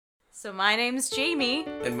So my name's Jamie.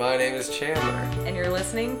 And my name is Chandler. And you're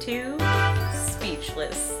listening to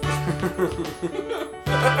Speechless.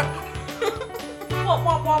 Wah,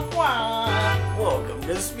 wah, wah, wah. Welcome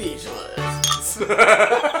to Speechless.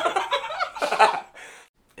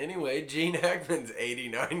 Anyway, Gene Hackman's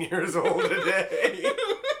 89 years old today.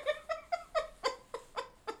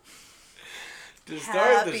 To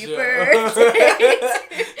start Happy the show, birthday.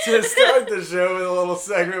 to start the show with a little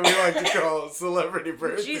segment we like to call Celebrity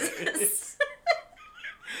Birthday. Jesus.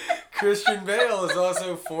 Christian Bale is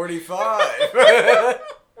also 45. Where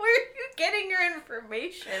are you getting your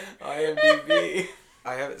information? IMDb.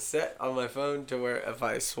 I have it set on my phone to where if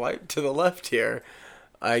I swipe to the left here,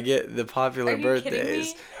 I get the popular Are you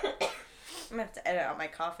birthdays. kidding me? I'm gonna have to edit out my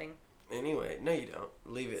coughing. Anyway, no you don't.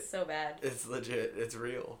 Leave it. So bad. It's legit. It's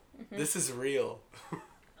real. Mm-hmm. This is real.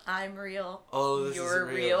 I'm real. Oh, this You're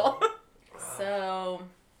is real. So,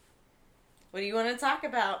 what do you want to talk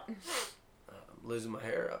about? I'm losing my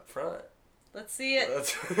hair up front. Let's see it.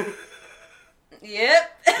 That's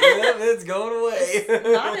Yep. it's going away. It's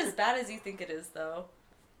not as bad as you think it is, though.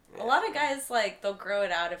 Yeah. A lot of guys, like, they'll grow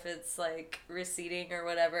it out if it's, like, receding or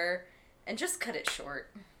whatever, and just cut it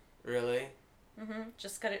short. Really?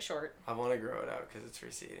 Just cut it short. I want to grow it out because it's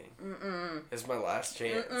receding. Mm-mm. It's my last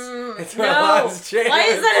chance. Mm-mm. It's my No. last chance. Why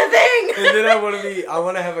is that a thing? And then I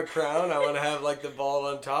want to have a crown. I want to have like the ball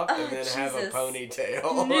on top, and then have a Jesus.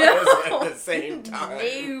 ponytail No. at the same time.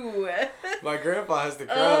 No. My grandpa has the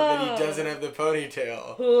crown, but he doesn't have the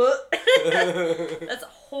ponytail. That's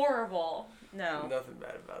horrible. No. Nothing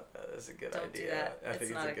bad about that. That's a good Don't idea. do that. I think It's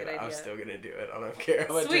it's not a a good good I'm idea. still gonna do it. I don't care.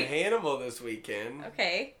 I went to Sweet. Hannibal this weekend.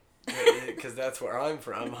 Okay. Because that's where I'm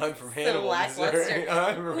from. I'm from So Hannibal, lackluster. Missouri.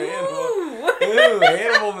 I'm from Hannibal. Ooh. Ooh,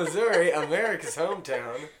 Hannibal, Missouri, America's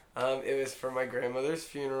hometown. It was for my grandmother's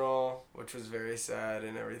funeral, which was very sad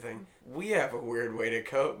and everything. We have a weird way to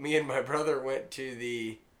cope. Me and my brother went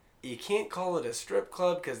to you can't call it a strip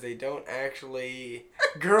club because they don't actually...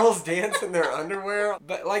 Girls dance in their underwear.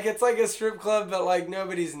 But, like, it's like a strip club, but, like,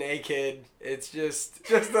 nobody's naked. It's just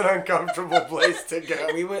an uncomfortable place to go.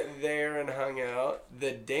 We went there and hung out.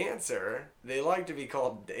 The dancer, they like to be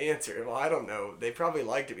called dancer. Well, I don't know. They probably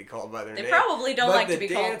like to be called by their name. They probably don't But like the to be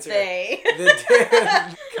dancer, called they. The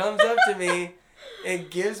dancer comes up to me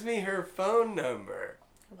and gives me her phone number.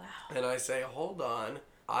 Wow. And I say, hold on.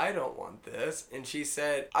 I don't want this. And she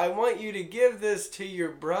said, I want you to give this to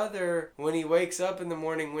your brother when he wakes up in the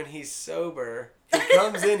morning when he's sober. He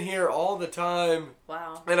comes in here all the time.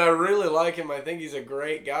 Wow. And I really like him. I think he's a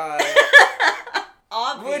great guy.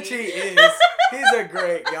 Obvious. Which he is. He's a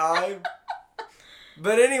great guy.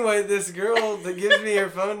 But anyway, this girl that gives me her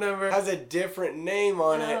phone number has a different name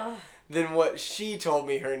on it than what she told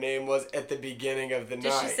me her name was at the beginning of the night.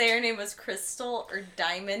 Did she say her name was Crystal or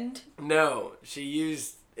Diamond? No, she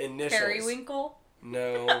used initials. Periwinkle?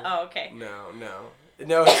 No. Oh, okay. No,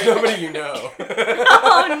 it's nobody you know.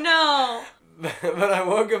 Oh, no. But I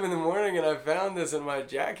woke up in the morning and I found this in my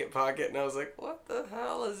jacket pocket and I was like, what the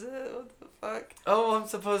hell is it? What the fuck? Oh, I'm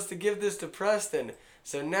supposed to give this to Preston.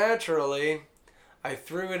 So naturally, I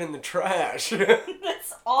threw it in the trash.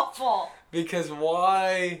 That's awful. Because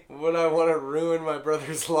why would I want to ruin my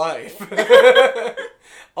brother's life?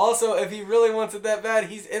 Also, if he really wants it that bad,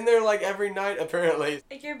 he's in there like every night apparently.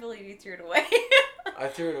 I can't believe you threw it away. I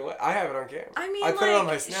threw it away. I have it on camera. I mean, I put it on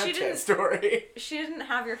my like, she Snapchat didn't- story. She didn't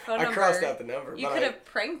have your phone I number. crossed out the number. You but could have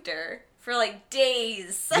pranked her for like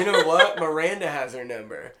days. You know what? Miranda has her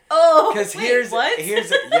number. Oh, Because wait, here's what?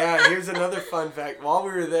 here's another fun fact. While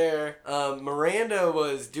we were there, Miranda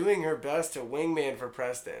was doing her best to wingman for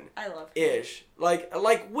Preston. I love her. Ish. Like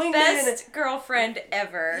wingman. Best girlfriend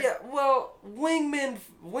ever. Yeah, well,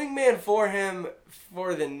 wingman for him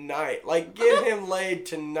for the night. Like, get him laid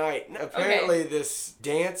tonight. Apparently, this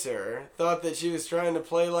dancer thought that she was trying to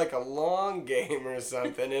play, like, a long game or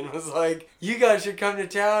something and was like, you guys should come to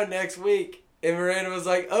town next week. And Miranda was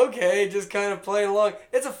like, okay, just kind of playing along.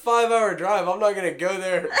 It's a 5-hour drive. I'm not going to go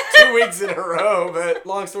there 2 weeks in a row. But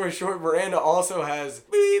long story short, Miranda also has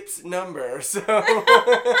Beep's number.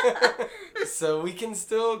 So we can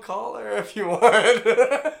still call her if you want.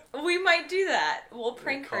 We might do that. We'll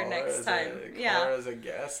prank her next time. Call her as a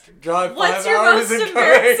guest. Drive What's 5 your hours most and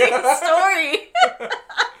embarrassing come. story?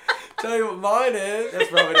 Tell you what mine is. That's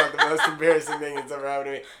probably not the most embarrassing thing that's ever happened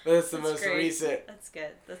to me. But it's the That's most great. recent. That's good.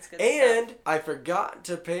 That's good And stuff. I forgot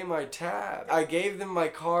to pay my tab. I gave them my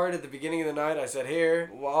card at the beginning of the night. I said, here,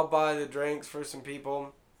 well, I'll buy the drinks for some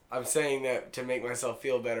people. I'm saying that to make myself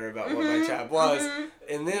feel better about what my tab was.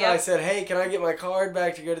 And then I said, hey, can I get my card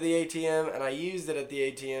back to go to the ATM? And I used it at the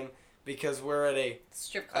ATM because we're at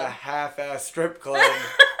Strip a club. half-ass strip club.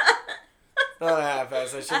 Not a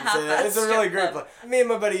half-ass. I shouldn't say that. half-ass It's a really strip great club. place. Me and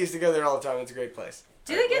my buddy used to go there all the time. It's a great place.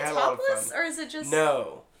 Do they We get had a lot of topless, fun. or is it just...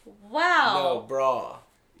 No. Wow. No, bra.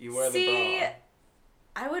 You wear the bra.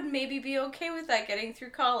 I would maybe be okay with that getting through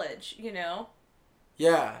college, you know?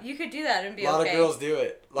 Yeah. You could do that and be a lot okay. of girls do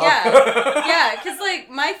it. Yeah, because, like,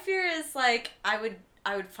 my fear is, like, I would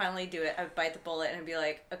finally do it. I would bite the bullet and I'd be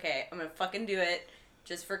like, okay, I'm gonna fucking do it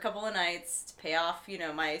just for a couple of nights to pay off, you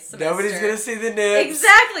know, my semester. Nobody's gonna see the nips.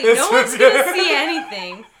 Exactly. No one's gonna see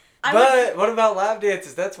anything. What about lap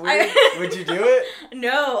dances? That's weird. Would you do it?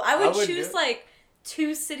 No, I would do choose, it. like,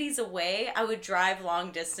 2 cities away. I would drive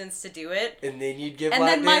long distance to do it. And then you'd give And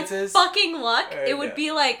lap then dances? my fucking luck, I it would know.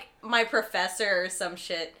 be like my professor or some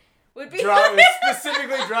shit would be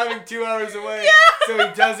Specifically driving 2 hours away so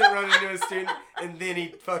he doesn't run into a student, and then he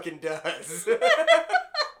fucking does.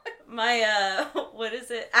 my what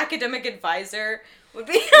is it, academic advisor would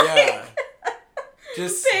be Yeah.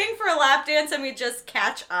 Just paying for a lap dance and we just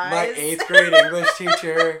catch eyes. my 8th grade English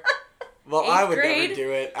teacher. Well, I would grade? never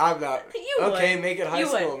do it. I'm not. You okay, would. make it high You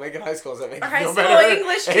school. would. Make it high school. Does that make Our you high feel school better?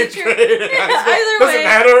 English 8th teacher. grade and high school. Either Doesn't way,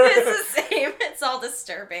 matter. it's the same. It's all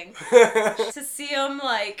disturbing to see him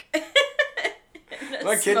like. in a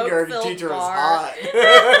My kindergarten smoke-filled teacher bar. was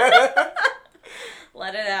hot.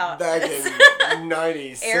 Let it out. Back in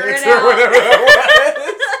 96 Air it or out. whatever that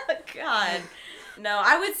was. God. No,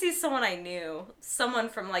 I would see someone I knew. Someone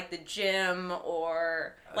from, like, the gym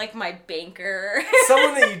or, like, my banker.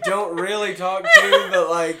 Someone that you don't really talk to, but,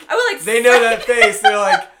 like, I would, like, they know that face. They're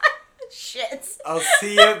like, shit. I'll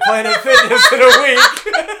see you at Planet Fitness in a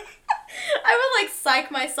week. I would, like,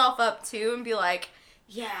 psych myself up, too, and be like,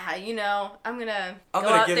 yeah, you know, I'm gonna I'm go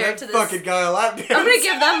gonna out give there that to this... fucking guy a lap dance. I'm gonna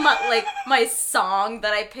give them, my song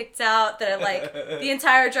that I picked out, that I, like, the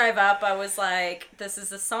entire drive up, I was like, this is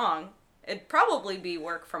the song. It'd probably be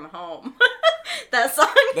Work From Home. That song.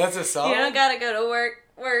 That's a song? You don't gotta go to work.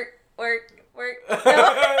 No.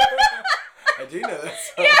 I do know that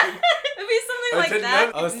song. Yeah, it'd be something like didn't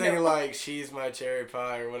that. know. I was thinking No. like "She's My Cherry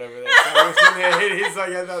Pie" or whatever that song was in the 80s.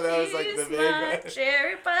 Like I thought that was like the She's big my one.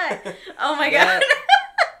 cherry pie. Oh my That-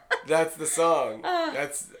 god. That's the song.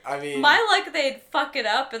 I mean. My luck, they'd fuck it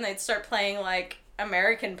up and they'd start playing like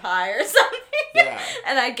American Pie or something. Yeah.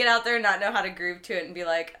 And I'd get out there and not know how to groove to it and be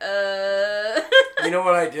like, You know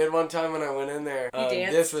what I did one time when I went in there? You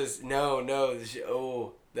danced? This was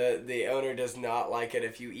the owner does not like it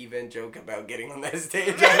if you even joke about getting on that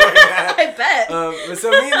stage. I bet. But so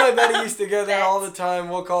me and my buddy used to go there Bet. all the time.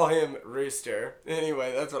 We'll call him Rooster.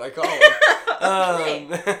 Anyway, that's what I call him.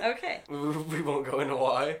 Okay. We won't go into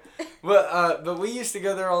why. But we used to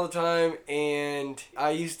go there all the time, and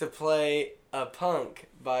I used to play a Punk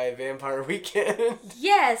by Vampire Weekend.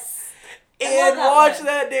 Yes. I And love that watch one.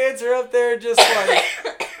 that dancer up there just like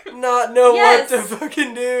not know Yes. what to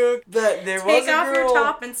fucking do. That there was Take a off girl your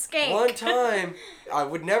top and skank. one time. I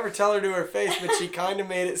would never tell her to her face, but she kind of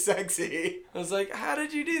made it sexy. I was like, "How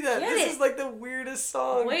did you do that? Get This it. is like the weirdest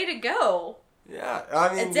song." Way to go. Yeah,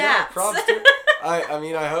 I mean, Adapt. props to. I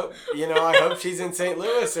mean, I hope she's in St.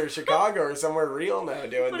 Louis or Chicago or somewhere real now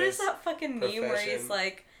doing What this. is that fucking meme where he's profession.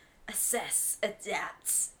 like, assess,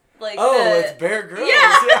 adapt. Like It's Bear Grylls.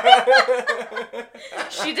 Yeah. Yeah.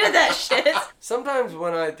 She did that shit. Sometimes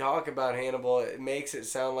when I talk about Hannibal, it makes it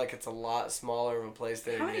sound like it's a lot smaller of a place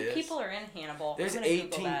than How it many is. people are in Hannibal? There's I'm gonna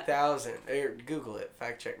Google that. 18,000. Google it.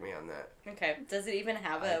 Fact check me on that. Okay. Does it even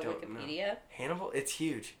have I a don't Wikipedia? Hannibal, it's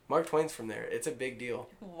huge. Mark Twain's from there. It's a big deal.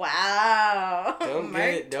 Wow. Don't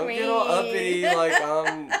Mark get all Twain. uppity like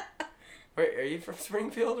Wait, are you from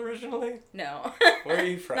Springfield originally? No. Where are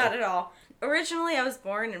you from? Not at all. Originally, I was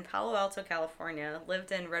born in Palo Alto, California.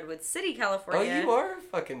 Lived in Redwood City, California. Oh, you are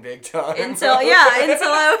fucking big time. Until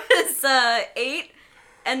I was 8,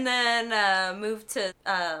 and then moved to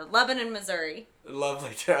Lebanon, Missouri.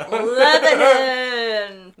 Lovely town.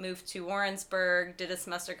 Lebanon! Moved to Warrensburg, did a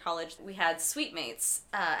semester college. We had suite mates,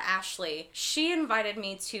 Ashley. She invited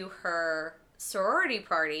me to her sorority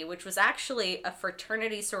party, which was actually a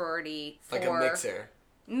fraternity sorority for... Like a mixer.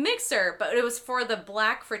 Mixer, but it was for the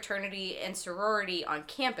black fraternity and sorority on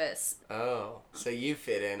campus. Oh, so you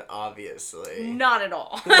fit in, obviously. Not at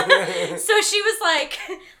all. So she was like,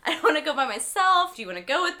 I don't want to go by myself. Do you want to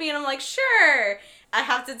go with me? And I'm like, sure. I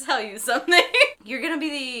have to tell you something. You're going to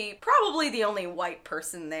be probably the only white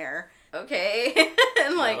person there. Okay.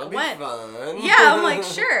 And like, That'll be when? fun. Yeah, I'm like,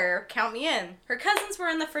 sure. Count me in. Her cousins were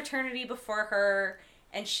in the fraternity before her.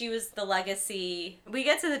 And she was the legacy. We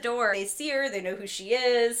get to the door. They see her. They know who she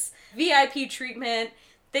is. VIP treatment.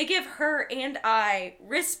 They give her and I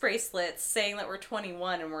wrist bracelets saying that we're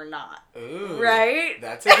 21 and we're not. Ooh. Right?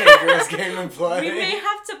 That's a dangerous game to play. We may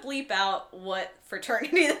have to bleep out what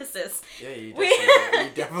fraternity this is. Yeah, you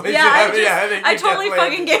definitely Yeah, should. I totally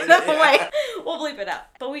fucking gave them yeah. away. We'll bleep it out.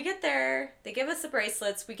 But we get there, they give us the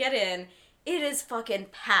bracelets, we get in. It is fucking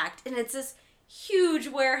packed, and it's this huge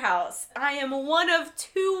warehouse. I am one of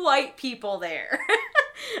 2 white people there.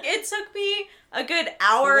 It took me a good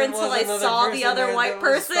hour until I saw the other white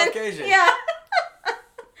person. Yeah.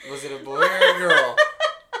 Was it a boy or a girl?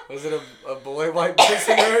 Was it a boy white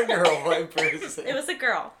person or a girl white person? It was a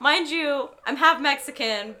girl. Mind you, I'm half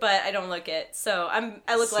Mexican, but I don't look it. So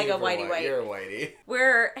I look like a whitey white. You're a whitey.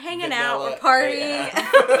 We're hanging Vanilla out, we're partying.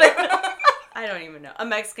 AF. I don't even know. A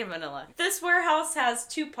Mexican vanilla. This warehouse has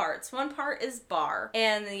 2 parts. One part is bar,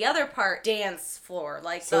 and the other part dance floor.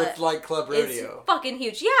 So it's like Club Rodeo. It's fucking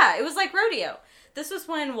huge. Yeah, it was like rodeo. This was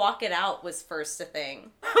when Walk It Out was first a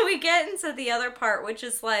thing. We get into the other part, which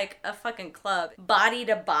is like a fucking club. Body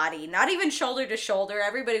to body. Not even shoulder to shoulder.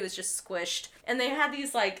 Everybody was just squished. And they had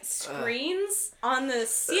these like screens on the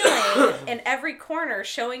ceiling in every corner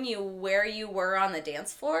showing you where you were on the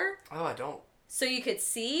dance floor. Oh, I don't. So you could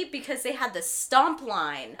see, because they had the stomp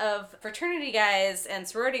line of fraternity guys and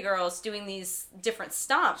sorority girls doing these different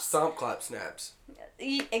stomps. Stomp, clap, snaps.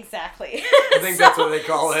 Exactly. I think that's what they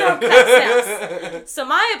call stomp, it. clap, snaps. So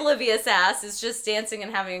my oblivious ass is just dancing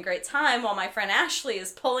and having a great time while my friend Ashley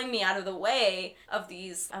is pulling me out of the way of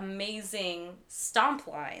these amazing stomp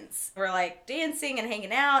lines. We're like dancing and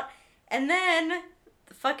hanging out, and then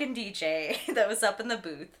the fucking DJ that was up in the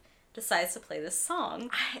booth decides to play this song.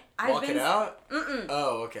 Walk It Out? Mm-mm.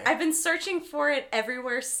 Oh, okay. I've been searching for it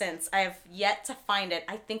everywhere since. I have yet to find it.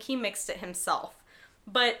 I think he mixed it himself.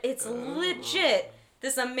 But it's legit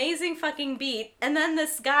this amazing fucking beat. And then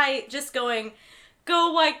this guy just going,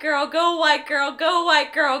 go white girl, go white girl, go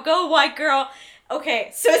white girl, go white girl.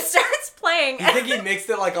 Okay, so it starts playing. You think he mixed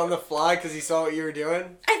it like on the fly because he saw what you were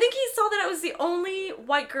doing? I think he saw that I was the only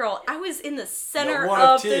white girl. I was in the center one of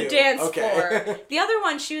of the two. dance Okay. floor. The other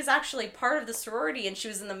one, she was actually part of the sorority, and she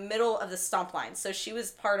was in the middle of the stomp line. So she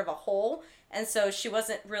was part of a whole, and so she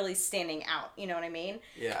wasn't really standing out. You know what I mean?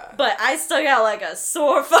 Yeah. But I still got like a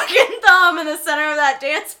sore fucking thumb in the center of that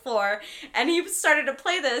dance floor, and he started to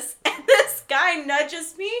play this, and this guy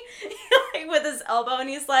nudges me like with his elbow, and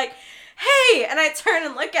he's like, hey, and I turn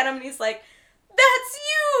and look at him, and he's like, that's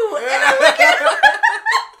you, and I look at him,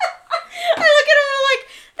 and I'm like,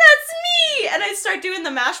 that's me, and I start doing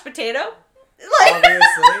the mashed potato, like,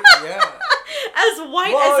 obviously, yeah. as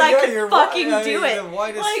white as I could fucking do it. The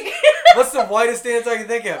whitest, like, what's the whitest dance I can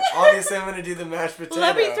think of? Obviously, I'm gonna do the mashed potato.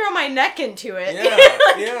 let me throw my neck into it. Yeah,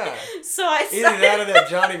 yeah. So I Eat started, it out of that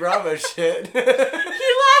Johnny Bravo shit. he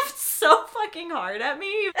laughed so fucking hard at me.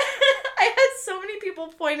 I had so many people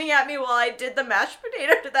pointing at me while I did the mashed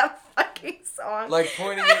potato to that fucking song. Like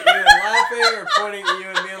pointing at you and laughing, or pointing at you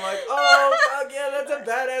and being like, oh, fuck yeah, that's a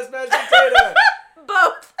badass mashed potato.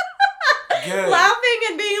 Both. Good. Laughing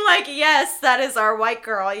and being like, yes, that is our white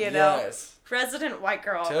girl, you know. Yes. Resident white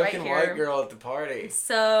girl Token right here. white girl at the party.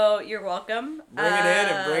 So, you're welcome. Bring it in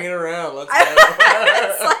and bring it around. Let's go.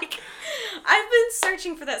 It's like, I've been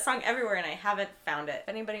searching for that song everywhere and I haven't found it. If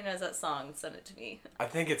anybody knows that song, send it to me. I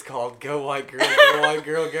think it's called Go White Girl, Go White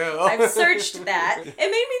Girl, Go. I've searched that. It made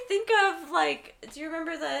me think of, like, do you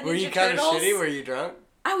remember the Ninja Were you kind of Turtles? shitty? Were you drunk?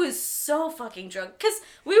 I was so fucking drunk. Because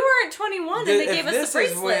we weren't 21 and they gave us the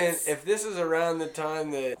bracelets. If this is around the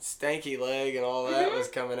time that Stanky Leg and all that Mm-hmm. was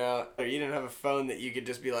coming out, or you didn't have a phone that you could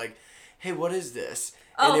just be like, hey, what is this?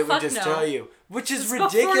 Oh, And it would fuck just no. tell you. Which is It's before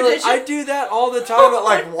ridiculous. digital- I do that all the time Oh at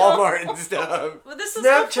like my Walmart God. and stuff. Well, this is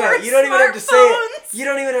before Snapchat. You don't even have to say it. smartphones. You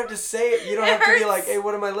don't even have to say it. You don't It have to be hurts. like, hey,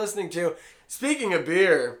 what am I listening to? Speaking of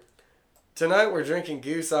beer, tonight we're drinking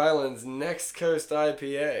Goose Island's Next Coast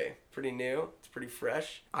IPA. Pretty new. It's pretty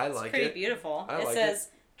fresh. I like It's pretty it. beautiful. I It like says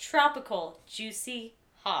tropical juicy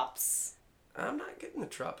hops. I'm not getting the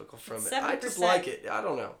tropical from It's it. I just 7%. like it. I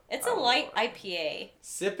don't know. It's I a don't light know. IPA.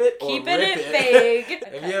 Sip it or Keeping rip it vague.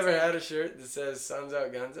 Have you ever had a shirt that says "Sun's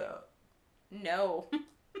out, guns out"? No.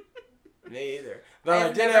 Me either. But I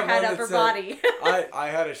I've did never have had one upper that body. said, I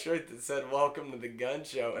had a shirt that said "Welcome to the Gun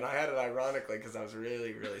Show," and I had it ironically because I was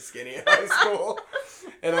really, really skinny in high school,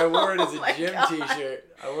 and I wore it as Oh a my gym God.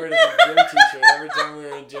 T-shirt. I wore it as a gym T-shirt every time we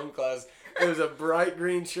were in gym class. It was a bright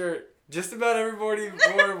green shirt. Just about everybody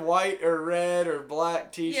wore white or red or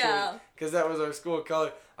black T-shirt Yeah. because that was our school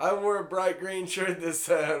color. I wore a bright green shirt that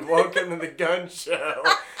said "Welcome to the Gun Show,"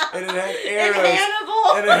 and it had In arrows,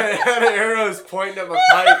 Hannibal. and it had arrows pointing at my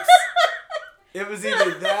pipes. It was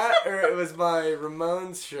either that or it was my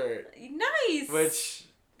Ramones shirt, Nice. which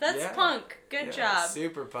That's punk. Good job.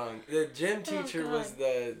 Super punk. The gym teacher was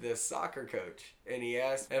the soccer coach, and he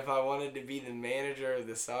asked if I wanted to be the manager of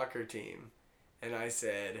the soccer team. And I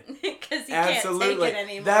said, because he absolutely. Can't take it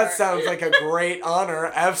anymore. That sounds like a great honor.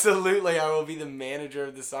 Absolutely, I will be the manager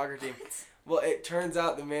of the soccer team. Well, it turns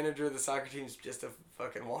out the manager of the soccer team is just a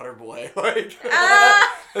fucking water boy. Like,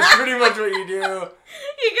 that's pretty much what you do. You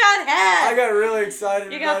got hacked. I got really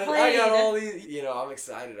excited about it. Played. I got all these, I'm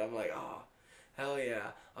excited. I'm like, oh, hell yeah.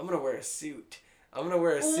 I'm going to wear a suit. I'm going to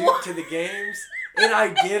wear a suit to the games. And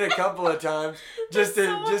I did a couple of times just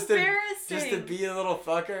to be a little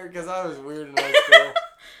fucker because I was weird in high school.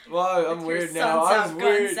 Well, I'm weird now. I was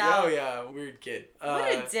weird. Oh yeah, weird kid.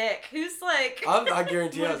 What a dick. Who's like? I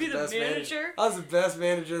guarantee I was the best manager. I was the best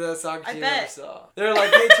manager that soccer team ever saw. They're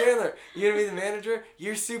like, hey Chandler, you gonna be the manager?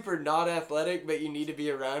 You're super not athletic, but you need to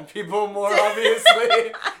be around people more.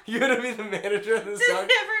 Obviously, you're gonna be the manager of the soccer.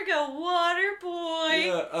 Did it ever go water boy?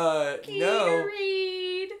 Yeah. No.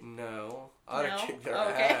 Read? No. I'd have kicked their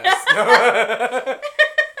okay. ass.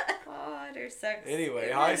 Water sucks. Anyway,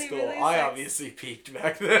 it high really, school, really I sucks. obviously peaked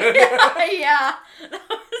back then. Yeah. That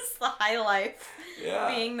was the high life.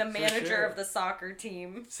 Yeah, being the manager of the soccer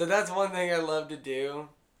team. So that's one thing I love to do,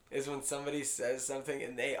 is when somebody says something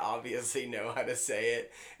and they obviously know how to say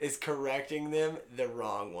it, is correcting them the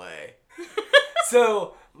wrong way.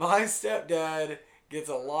 So my stepdad gets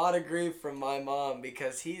a lot of grief from my mom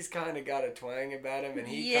because he's kind of got a twang about him and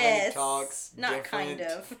he kind of talks not different. kind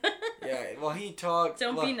of. Yeah, well he talks...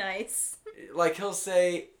 Don't be nice. Like he'll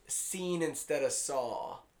say seen instead of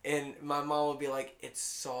saw. And my mom will be like, it's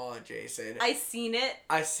saw, Jason. I seen it.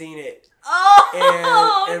 I seen it.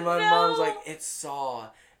 Oh, and my mom's like, it's saw.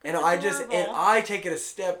 And I take it a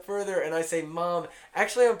step further and I say, Mom,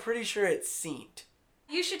 actually I'm pretty sure it's seen.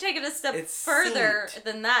 You should take it a step further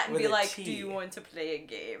than that and be like, T. do you want to play a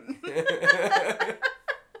game?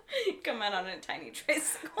 Come out on a tiny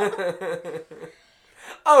tricycle.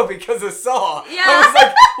 Oh, because of Saw. Yeah. I was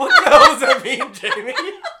like, what the hell does that mean, Jamie?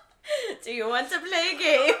 Do you want to play a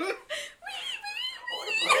game?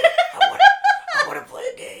 I want to play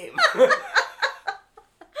a game.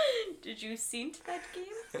 Did you see that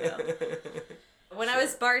game? No. When I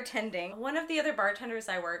was bartending, one of the other bartenders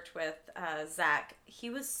I worked with, Zach, he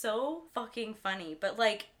was so fucking funny, but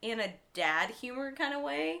like in a dad humor kind of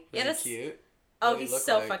way. Was he cute? Oh, he's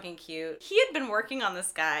so fucking cute. He had been working on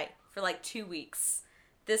this guy for like 2 weeks.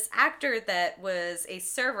 This actor that was a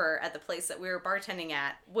server at the place that we were bartending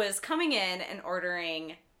at was coming in and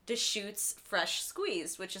ordering Deschutes Fresh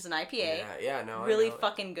Squeezed, which is an IPA. Yeah, no, really I know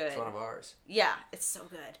fucking good. It's one of ours. Yeah, it's so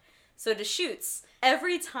good. So Deschutes,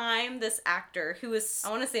 every time this actor, who is, I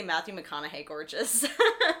want to say Matthew McConaughey gorgeous,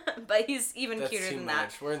 but he's even cuter than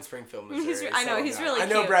that. We're in Springfield, Missouri. I know, he's really cute.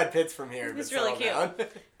 I know Brad Pitt's from here, he's but really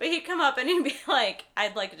cute. But he'd come up and he'd be like,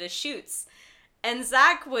 I'd like a Deschutes. And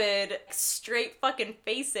Zach would straight fucking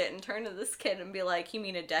face it and turn to this kid and be like, you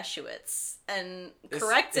mean a Deschutes? And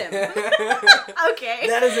correct him. Okay.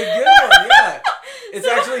 That is a good one, yeah. It's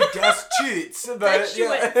actually Deschutes. Deschutes.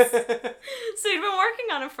 Yeah. So he'd been working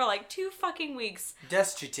on it for like 2 fucking weeks.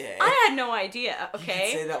 Deschutes. I had no idea, okay?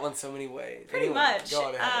 You can say that one so many ways. Pretty much. Go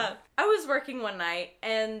on ahead. I was working one night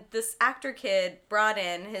and this actor kid brought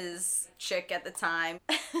in his chick at the time.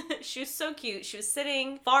 She was so cute. She was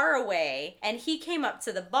sitting far away and he came up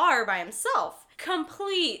to the bar by himself.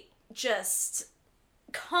 Complete just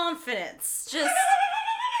confidence. Just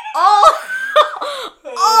all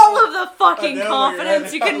of the fucking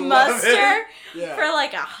confidence you can muster for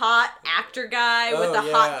like a hot actor guy with a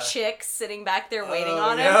hot chick sitting back there waiting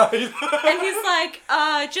on him. And he's like,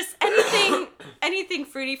 just anything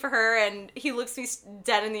fruity for her. And he looks me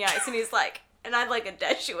dead in the eyes and he's like, and I'd like a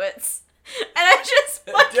Deschutes. And I just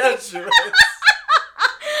fucking... Deschutes.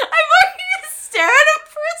 I fucking stare at him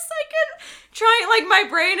for a second, trying, like, my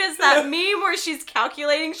brain is that meme where she's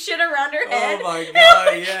calculating shit around her head. Oh my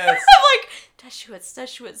god, yes. I'm like,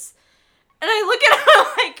 Deschutes. And I look at him, I'm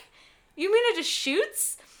like, you mean it just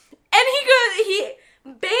shoots? And he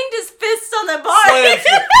banged his fist on the bar.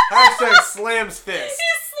 Hashtag slams fist.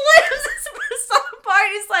 He slams his fist on the bar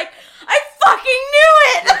and he's like, I fucking knew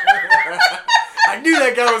it! I knew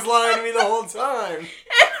that guy was lying to me the whole time.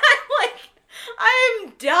 And I'm like, I'm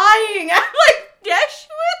dying. I'm like,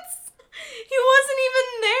 Deschutes? He wasn't even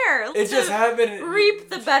there. It just happened. Reap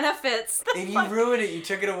the benefits. And you ruined it. You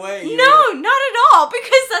took it away. No, not at all.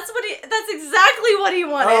 Because that's exactly what he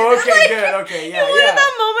wanted. Oh, okay, like, good. Okay, yeah, he wanted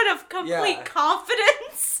that moment of complete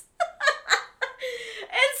confidence.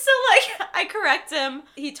 And so, like, I correct him.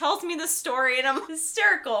 He tells me the story and I'm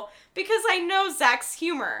hysterical because I know Zach's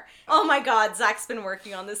humor. Oh my God, Zach's been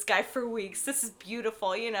working on this guy for weeks. This is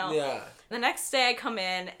beautiful, you know? Yeah. The next day I come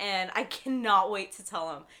in and I cannot wait to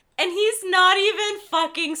tell him. And he's not even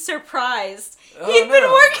fucking surprised. Oh, He'd been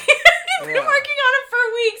no. working on him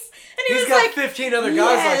for weeks. And he He's was got like, 15 other guys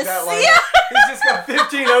yes, like that lined yeah. up. He's just got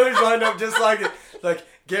 15 others lined up just like it. Like,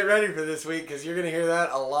 get ready for this week because you're going to hear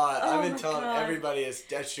that a lot. I've been telling everybody it's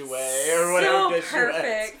Deshaway or whatever. So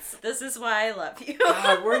perfect. This is why I love you.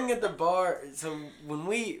 God, working at the bar. So when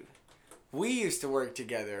we used to work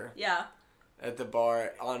together. Yeah. At the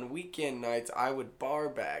bar, on weekend nights, I would bar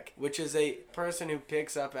back, which is a person who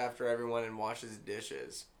picks up after everyone and washes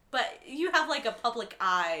dishes. But you have like a public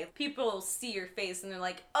eye. People see your face and they're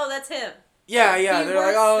like, oh, that's him. Yeah, He they're like,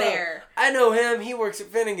 works oh, there. I know him. He works at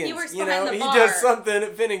Finnegan's. He works you behind know, the he bar. does something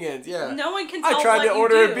at Finnegan's. Yeah. No one can tell I tried what to you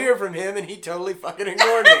order do. a beer from him, and he totally fucking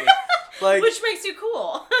ignored me. Like, which makes you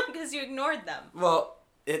cool because you ignored them. Well,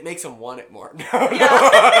 it makes him want it more.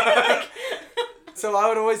 Yeah. So I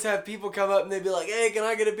would always have people come up and they'd be like, hey, can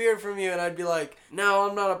I get a beer from you? And I'd be like, no,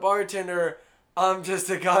 I'm not a bartender. I'm just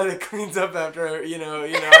a guy that cleans up after, you know.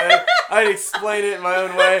 I'd explain it in my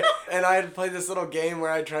own way. And I'd play this little game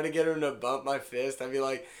where I'd try to get him to bump my fist. I'd be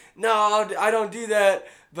like, no, I don't do that.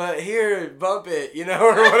 But here, bump it,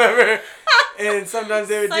 or whatever. And sometimes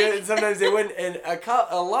they would do it and sometimes they wouldn't. And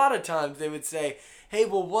a lot of times they would say, hey,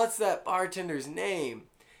 well, what's that bartender's name?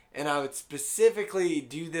 And I would specifically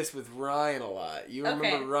do this with Ryan a lot. You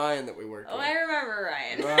remember Ryan that we worked with? Oh, I remember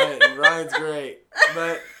Ryan. Ryan's great.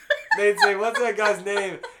 But they'd say, what's that guy's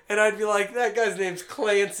name? And I'd be like, that guy's name's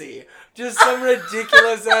Clancy. Just some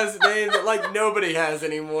ridiculous ass name that like nobody has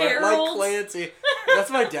anymore. Harold? Like Clancy.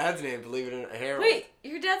 That's my dad's name, believe it or not. Harold. Wait,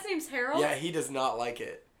 your dad's name's Harold? Yeah, he does not like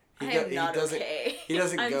it. I am not okay. He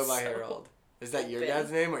doesn't go by so Harold. Is that your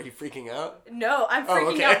dad's name? Are you freaking out? No, I'm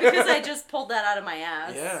freaking out because I just pulled that out of my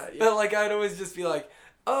ass. Yeah. But like I'd always just be like,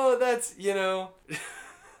 oh, that's, I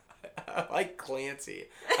like Clancy.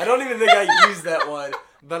 I don't even think I used that one,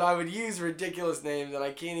 but I would use ridiculous names and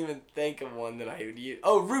I can't even think of one that I would use.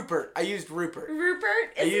 Oh, Rupert. I used Rupert.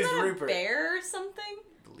 Rupert? I used Isn't that Rupert. A bear or something?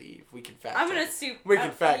 Believe. We can fact I'm check gonna it. soup. We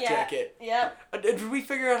can fact check it. Yep. Did we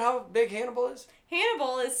figure out how big Hannibal is?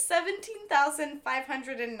 Hannibal is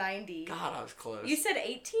 17,590. God, I was close. You said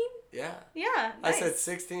 18? Yeah. Yeah, nice. I said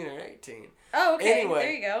 16 or 18. Oh, okay. Anyway,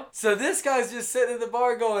 there you go. So this guy's just sitting at the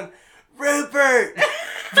bar going, Rupert!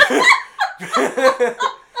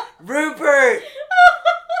 Rupert!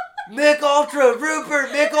 Mick Ultra! Rupert!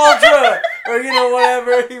 Mick Ultra! Or,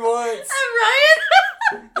 whatever he wants. Ryan?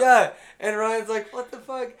 Yeah. And Ryan's like, what the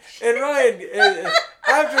fuck? And Ryan,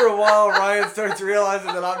 after a while, Ryan starts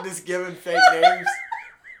realizing that I'm just giving fake names.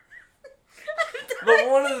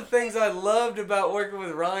 But one of the things I loved about working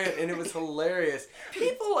with Ryan, and it was hilarious,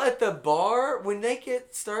 people at the bar, when they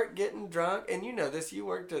start getting drunk, and you know this, you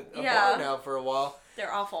worked at a bar now for a while.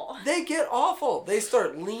 They're awful. They get awful. They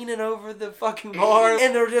start leaning over the fucking bar,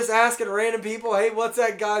 and they're just asking random people, hey, what's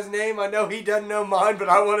that guy's name? I know he doesn't know mine, but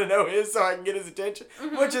I want to know his so I can get his attention.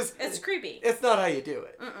 Mm-hmm. Which is... It's creepy. It's not how you do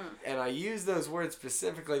it. Mm-mm. And I use those words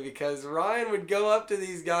specifically because Ryan would go up to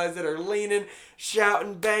these guys that are leaning,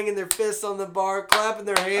 shouting, banging their fists on the bar, clapping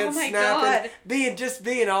their hands, snapping,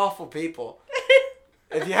 being awful people.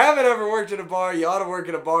 If you haven't ever worked at a bar, you ought to work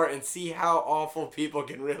at a bar and see how awful people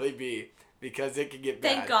can really be because it can get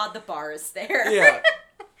bad. Thank God the bar is there. Yeah.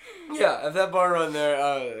 Yeah, if that bar wasn't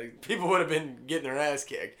there, people would have been getting their ass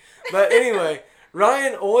kicked. But anyway,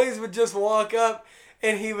 Ryan always would just walk up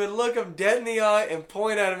and he would look him dead in the eye and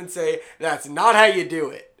point at him and say, that's not how you do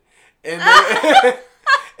it. And then,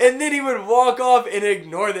 and then he would walk off and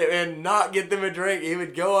ignore them and not get them a drink. He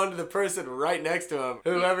would go on to the person right next to him,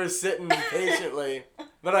 whoever's sitting patiently.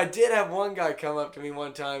 But I did have one guy come up to me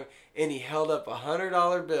one time and he held up a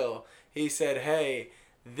 $100 bill. He said, hey,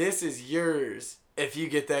 this is yours if you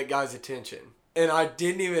get that guy's attention. And I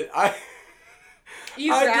didn't even...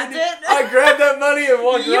 You grabbed it? I grabbed that money and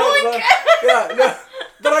walked Yoink! around. Yeah, no.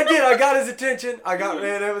 But I did. I got his attention.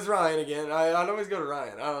 Man, it was Ryan again. I'd always go to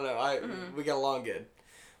Ryan. I don't know. We got along good.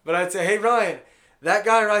 But I'd say, hey, Ryan, that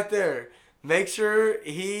guy right there, make sure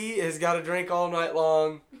he has got a drink all night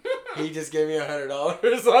long. He just gave me $100.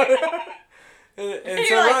 And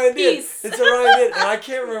so like, Ryan did. peace. And so Ryan did. And I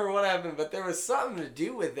can't remember what happened, but there was something to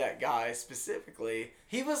do with that guy specifically.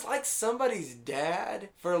 He was like somebody's dad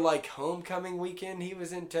for like homecoming weekend. He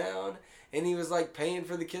was in town and he was like paying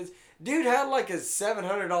for the kids. Dude had like a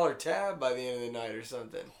 $700 tab by the end of the night or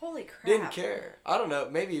something. Holy crap. Didn't care. I don't know.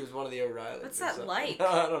 Maybe he was one of the O'Reillys. What's or that something. like?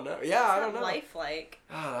 I don't know. Yeah, I don't know. What's life like?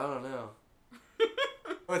 God, I don't know.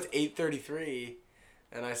 Well, it's 8:33.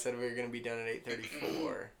 And I said we were going to be done at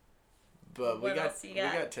 8:34. But What else you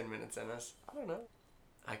got? we got 10 minutes in us. I don't know.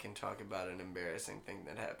 I can talk about an embarrassing thing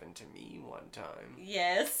that happened to me one time.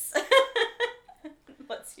 Yes.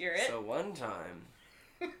 Let's hear it. So one time,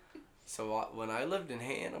 when I lived in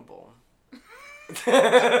Hannibal.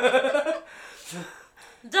 Dun,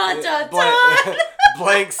 dun, dun.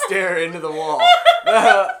 Blank stare into the wall.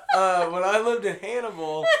 When I lived in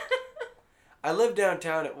Hannibal, I lived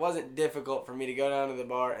downtown. It wasn't difficult for me to go down to the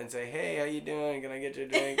bar and say, "Hey, how you doing? Can I get you a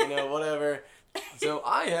drink?" You know, whatever. So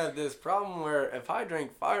I had this problem where if I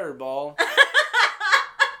drink Fireball,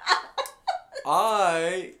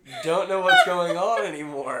 I don't know what's going on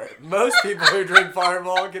anymore. Most people who drink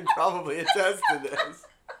Fireball can probably attest to this.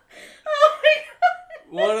 Oh my God.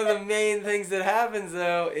 One of the main things that happens,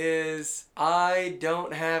 though, is I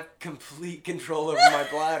don't have complete control over my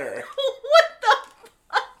bladder. What the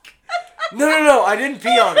fuck? No, I didn't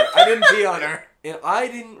pee on her. And I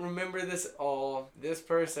didn't remember this at all. This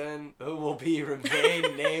person, who will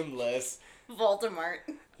remain nameless. Voldemort.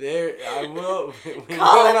 There, I will.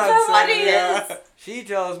 Call him for what he is. She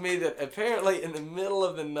tells me that apparently in the middle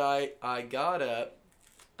of the night, I got up.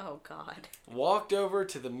 Oh, God. Walked over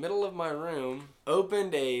to the middle of my room,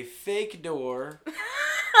 opened a fake door,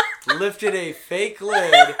 lifted a fake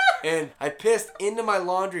lid, and I pissed into my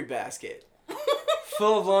laundry basket.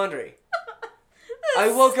 Full of laundry.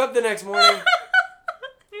 I woke up the next morning.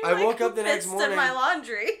 Pissed in my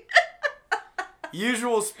laundry.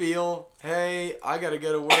 Usual spiel. Hey, I gotta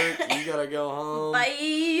go to work. You gotta go home.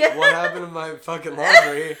 Bye. What happened to my fucking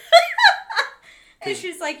laundry? And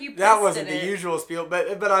she's like, you pissed That wasn't in the it. usual spiel,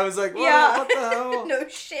 but I was like, Yeah. what the hell? No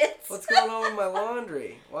shit. What's going on with my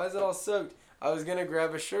laundry? Why is it all soaked? I was gonna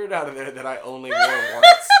grab a shirt out of there that I only wore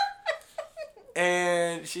once.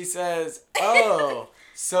 And she says, oh,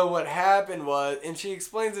 so what happened was, and she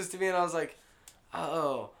explains this to me, and I was like,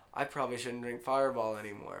 oh, I probably shouldn't drink Fireball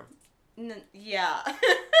anymore. Yeah.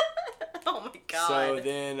 Oh my God. So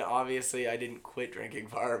then, obviously, I didn't quit drinking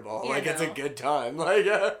Fireball. Yeah, It's a no. good time. Like,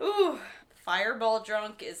 Ooh, Fireball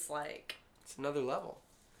drunk is like... It's another level.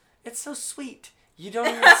 It's so sweet. You don't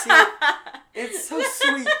even see it. It's so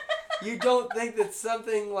sweet. You don't think that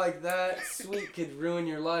something like that sweet could ruin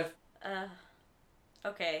your life.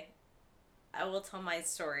 Okay. I will tell my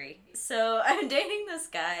story. So, I'm dating this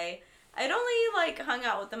guy. I'd only, hung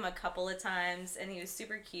out with him a couple of times, and he was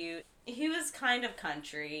super cute. He was kind of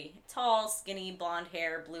country. Tall, skinny, blonde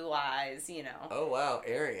hair, blue eyes, you know. Oh, wow.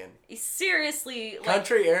 Aryan. He's seriously,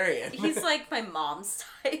 Country Aryan. he's like my mom's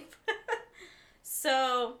type.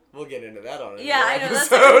 So... We'll get into that on another Yeah, I know.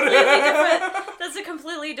 episode. That's a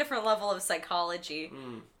completely different level of psychology.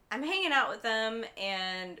 I'm hanging out with him,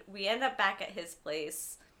 and we end up back at his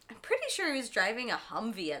place. I'm pretty sure he was driving a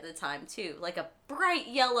Humvee at the time, too. Like a bright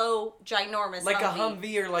yellow, ginormous Like Humvee. a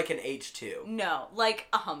Humvee or like an H2? No, like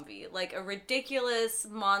a Humvee. Like a ridiculous,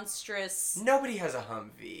 monstrous... Nobody has a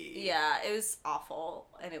Humvee. Yeah, it was awful,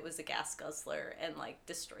 and it was a gas guzzler, and,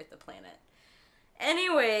 destroyed the planet.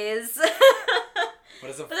 Anyways... What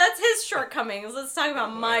is it? But that's his shortcomings. Let's talk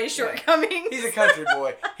about my shortcomings. He's a country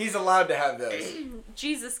boy. He's allowed to have those.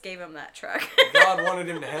 Jesus gave him that truck. God wanted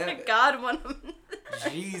him to have it. God wanted him.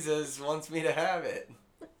 Jesus wants me to have it.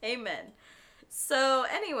 Amen. So,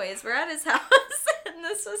 anyways, we're at his house, and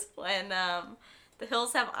this was when The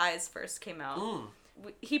Hills Have Eyes first came out.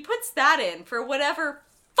 He puts that in for whatever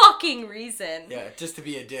fucking reason. Yeah, just to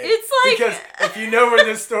be a dick. It's like... Because if you know where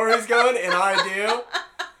this story's going, and I do...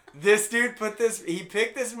 This dude he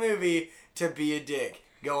picked this movie to be a dick.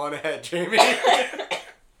 Go on ahead, Jamie.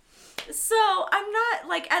 So, I'm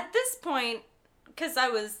not, at this point, because I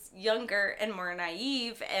was younger and more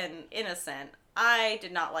naive and innocent, I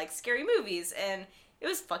did not like scary movies, and it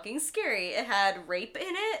was fucking scary. It had rape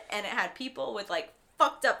in it, and it had people with,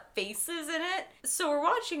 fucked up faces in it. So we're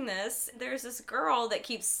watching this. There's this girl that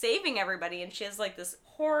keeps saving everybody, and she has, this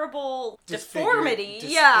horrible deformity.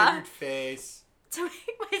 Disfigured face. To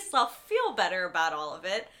make myself feel better about all of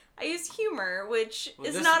it, I use humor, which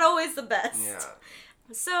is not always the best. Yeah.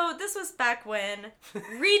 So this was back when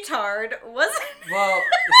retard wasn't... Well...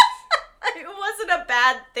 It wasn't a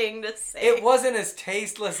bad thing to say. It wasn't as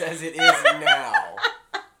tasteless as it is now.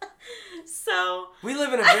 So... We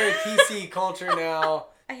live in a very PC culture now.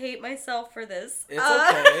 I hate myself for this. It's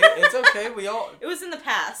okay. It's okay. We all... It was in the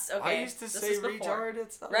past, okay? I used to say retard.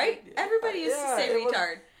 It's not... Right? Everybody used to say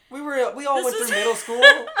retard. We all went through middle school.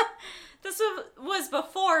 This was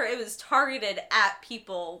before it was targeted at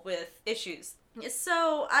people with issues.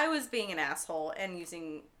 So I was being an asshole and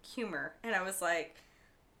using humor. And I was like,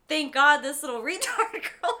 thank God this little retard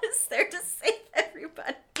girl is there to save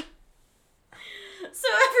everybody. So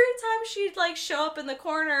every time she she'd, like, show up in the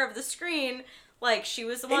corner of the screen, like, she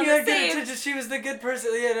was the one and that saved. she was the good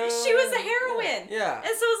person. You know? She was a heroine. Yeah. And so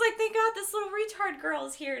it was like, thank God this little retard girl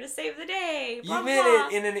is here to save the day. Blah, You made blah.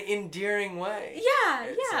 it in an endearing way. Yeah,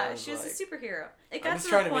 It yeah. sounds She was like. a superhero. It I got was to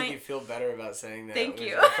trying the to point. make you feel better about saying that. Thank which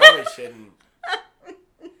you. I probably shouldn't.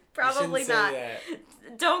 Probably you shouldn't not. say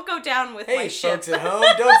that. Don't go down with Hey, my ship. folks at home,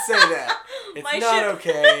 don't say that. It's My not ship-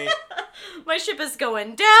 okay. My ship is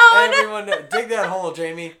going down. Everyone, dig that hole,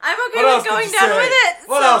 Jamie. I'm okay What else with did going you down say? with it.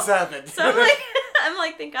 What So- else happened? So I'm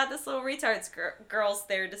like, thank God this little retard's girl's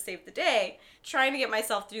there to save the day. Trying to get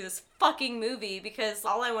myself through this fucking movie because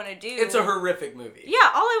all I want to do... It's a horrific movie.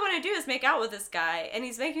 Yeah, all I want to do is make out with this guy, and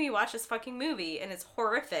he's making me watch this fucking movie, and it's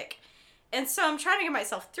horrific. And so I'm trying to get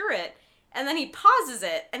myself through it, and then he pauses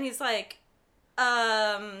it, and he's like,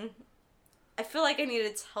 I feel like I need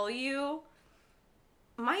to tell you,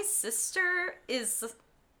 my sister is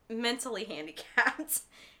mentally handicapped.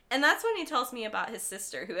 And that's when he tells me about his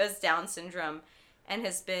sister who has Down syndrome and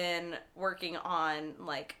has been working on,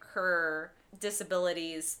 like, her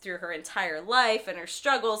disabilities through her entire life and her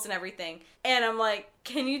struggles and everything. And I'm like,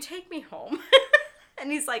 can you take me home?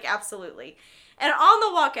 And he's like, absolutely. And on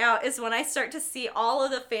the walk out is when I start to see all of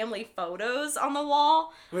the family photos on the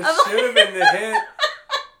wall. Which of, should have been the hint.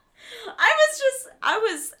 I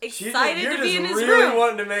was excited You're to be in his just really room.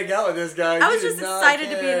 wanting to make out with this guy. I You was did just not excited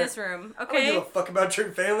to be in care. his room, I don't okay? give a fuck about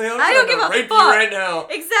your family. I'm I don't trying give to a rape fuck. you right now.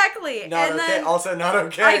 Exactly. Not and okay. then Also not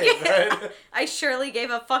okay. I surely gave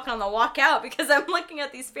a fuck on the walk out because I'm looking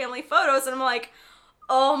at these family photos and I'm like,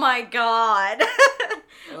 oh my God.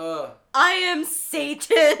 Ugh. I am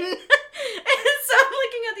Satan. And so I'm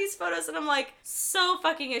looking at these photos and I'm like so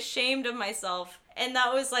fucking ashamed of myself. And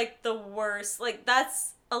that was like the worst. Like,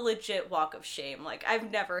 that's a legit walk of shame. Like,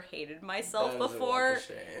 I've never hated myself That is a before walk of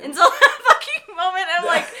shame. until that fucking moment. I'm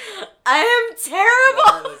like, I am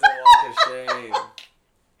terrible. That is a walk of shame.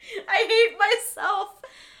 I hate myself.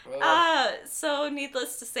 Ugh. So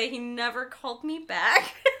needless to say, he never called me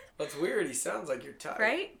back. That's weird. He sounds like you're tired.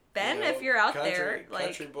 Right? Ben, You know, if you're out country, there, like,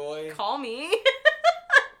 country boy. call me.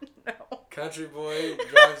 No. Country boy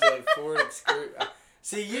drives a Ford Experience.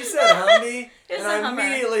 See, you said Humvee, It was and a I Hummer.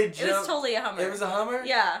 immediately It jumped. was totally a Hummer. It was a Hummer?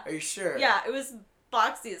 Yeah. Are you sure? Yeah, it was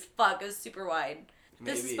boxy as fuck. It was super wide.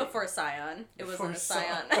 Maybe. This is before Scion. It Before wasn't a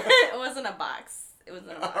Scion. Scion. It wasn't a box. It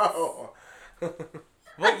wasn't a box. Oh.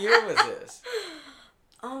 What year was this?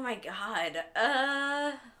 Oh my God.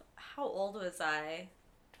 How old was I?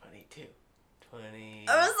 22. 20.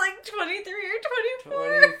 I was like 23 or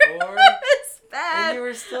 24. 24? It's bad. And you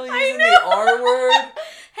were still I using know. the R word?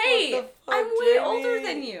 Hey, What the fuck, I'm way Jamie? older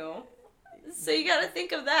than you. So you gotta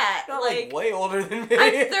think of that. Not like way older than me.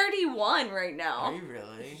 I'm 31 right Are now. you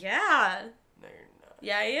really? Yeah. No, you're not.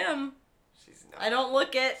 Yeah, I am. She's not. I don't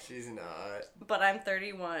look it, She's not. but I'm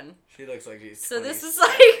 31. She looks like she's So this is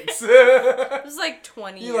 26. It was like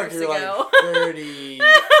 20 You look years you're ago. like 30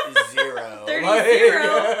 0. 30 Like-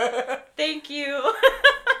 zero. Thank you.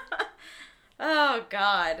 Oh,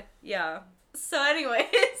 God. Yeah. So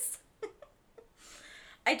anyways,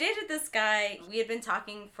 I dated this guy. We had been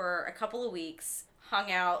talking for a couple of weeks,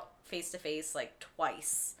 hung out face to face like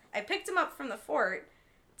twice. I picked him up from the fort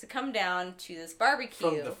to come down to this barbecue.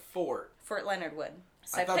 From the fort. Fort Leonard Wood.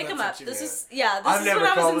 So I I thought pick that's him what up. you This meant. is this I've is never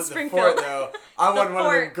when I called was it in the Springfield. fort though. I The wasn't one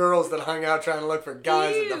of them fort. girls that hung out trying to look for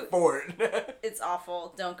guys at the Ew. fort. It's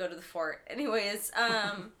awful. Don't go to the fort. Anyways,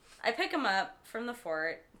 I pick him up from the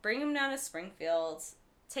fort, bring him down to Springfield,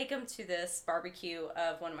 take him to this barbecue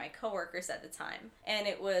of one of my coworkers at the time. And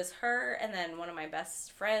it was her, and then one of my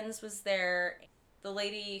best friends was there. The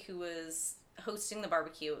lady who was hosting the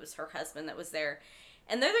barbecue, it was her husband that was there.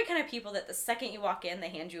 And they're the kind of people that the second you walk in, they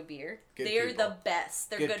hand you a beer. Good They're people. the best.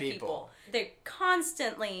 They're Good good people. people. They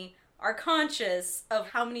constantly are conscious of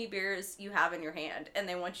how many beers you have in your hand, and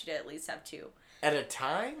they want you to at least have 2. At a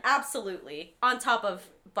time? Absolutely. On top of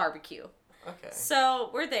barbecue. Okay. So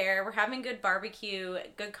we're there, we're having good barbecue,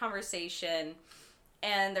 good conversation,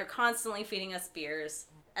 and they're constantly feeding us beers.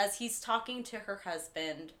 As he's talking to her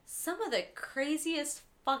husband, some of the craziest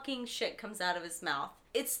fucking shit comes out of his mouth.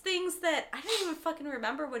 It's things that I don't even fucking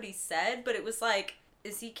remember what he said, but it was like,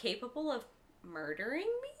 is he capable of murdering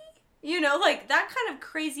me? You know, like that kind of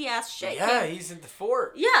crazy ass shit. Yeah, he's at the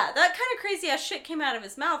fort. Yeah, that kind of crazy ass shit came out of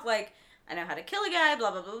his mouth. Like, I know how to kill a guy,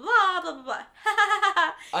 blah, blah, blah, blah, blah, blah, blah.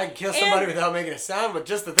 I can kill somebody And- without making a sound with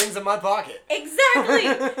just the things in my pocket. Exactly.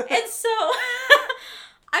 And so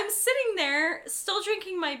I'm sitting there still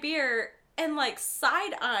drinking my beer and like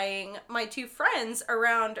side-eyeing my 2 friends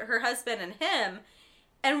around her husband and him.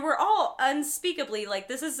 And we're all unspeakably like,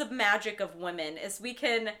 this is the magic of women, is we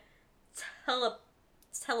can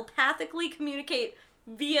telepathically communicate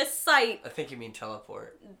via sight. I think you mean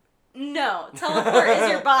teleport. No, teleport is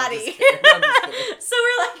your body. I'm just kidding. I'm just kidding. So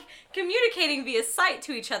we're like communicating via sight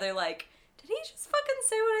to each other. Like, did he just fucking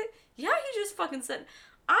say what? Yeah, he just fucking said.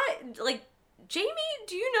 Jamie,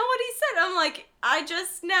 do you know what he said? I'm like, I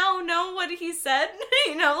just now know what he said.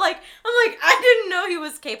 I'm like, I didn't know he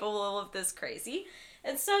was capable of this crazy.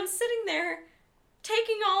 And so I'm sitting there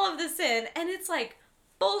taking all of this in, and it's like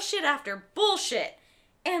bullshit after bullshit.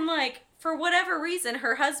 And like, for whatever reason,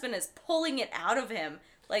 her husband is pulling it out of him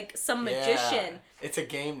like some magician. Yeah, it's a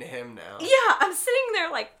game to him now. Yeah, I'm sitting there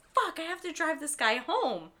like, fuck, I have to drive this guy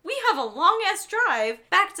home. We have a long-ass drive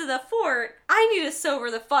back to the fort. I need to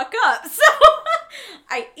sober the fuck up. So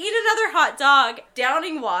I eat another hot dog,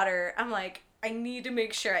 downing water. I'm like, I need to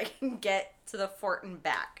make sure I can get to the fort and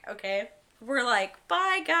back, okay? We're like,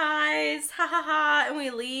 bye, guys. Ha, ha, ha. And we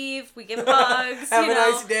leave. We give hugs. Have a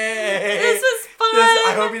nice day. This was fun.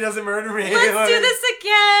 I hope he doesn't murder me. Let's do this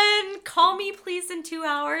again. Call me, please, in 2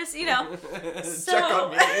 hours. So, check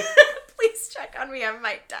on me. Please check on me. I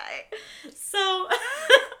might die. So,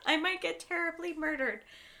 I might get terribly murdered.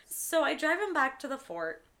 So, I drive him back to the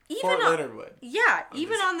fort. Fort Leonard Wood. Yeah.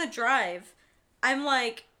 Even on the drive, I'm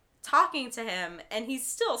like talking to him, and he's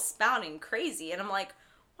still spouting crazy. And I'm like,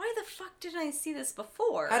 why the fuck didn't I see this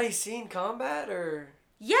before? Had he seen combat or?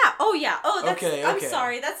 Yeah. Oh, yeah. Oh, that's, okay. I'm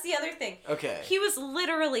sorry. That's the other thing. Okay. He was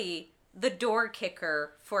literally the door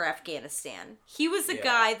kicker for Afghanistan. He was the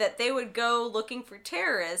guy that they would go looking for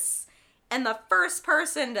terrorists, and the first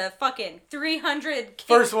person to fucking 300 kick,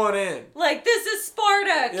 first one in. Like, this is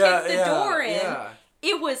Sparta, kick the door in. Yeah.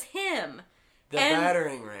 It was him. The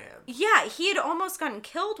battering ram. Yeah, he had almost gotten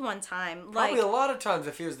killed one time. Probably a lot of times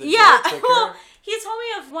if he was the door kicker. Well, he told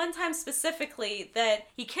me of one time specifically that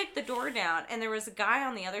he kicked the door down, and there was a guy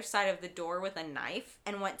on the other side of the door with a knife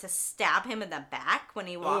and went to stab him in the back when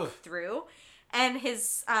he walked through. And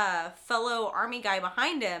his fellow army guy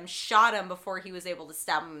behind him shot him before he was able to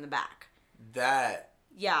stab him in the back. That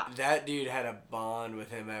dude had a bond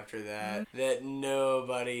with him after that that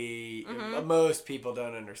nobody, most people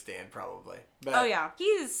don't understand probably. But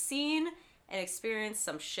he's seen and experienced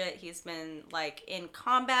some shit. He's been like in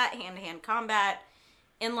combat, hand-to-hand combat,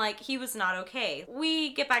 and like he was not okay.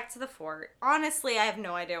 We get back to the fort. Honestly, I have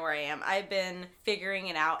no idea where I am. I've been figuring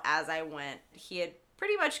it out as I went. He had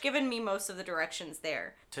pretty much given me most of the directions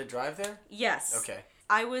there. To drive there? Yes. Okay.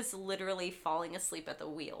 I was literally falling asleep at the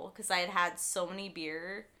wheel because I had had so many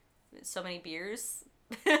beers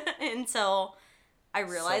until I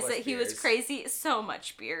realized that he was crazy. So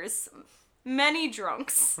much beers. Many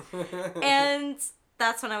drunks. And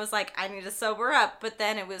that's when I was like, I need to sober up. But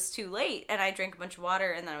then it was too late and I drank a bunch of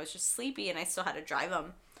water and then I was just sleepy and I still had to drive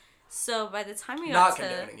him. So by the time we got Not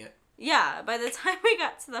condoning it. Yeah, by the time we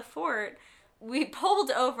got to the fort, we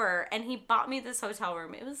pulled over and he bought me this hotel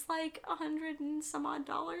room. It was like $100 and some odd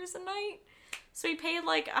a night. So we paid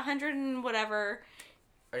like $100 and whatever.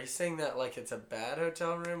 Are you saying that like it's a bad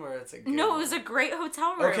hotel room or it's a good No, one? it was a great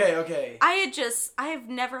hotel room. Okay. I have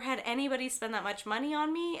never had anybody spend that much money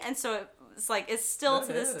on me. And so it's like, it's still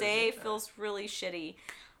to this day feels really shitty.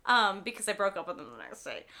 Because I broke up with him the next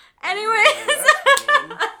day. Anyways.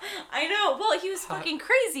 I know. Well, he was fucking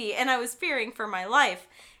crazy and I was fearing for my life.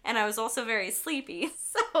 And I was also very sleepy.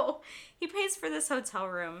 So he pays for this hotel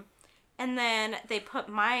room. And then they put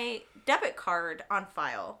my debit card on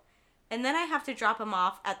file. And then I have to drop him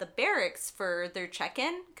off at the barracks for their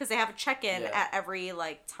check-in. Because they have a check-in at every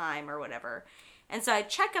like time or whatever. And so I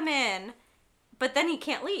check him in. But then he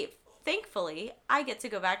can't leave. Thankfully, I get to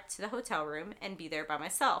go back to the hotel room and be there by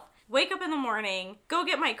myself. Wake up in the morning, go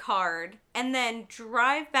get my card, and then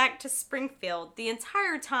drive back to Springfield the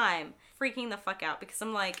entire time, freaking the fuck out because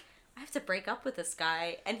I'm like, I have to break up with this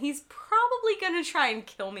guy, and he's probably gonna try and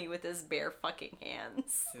kill me with his bare fucking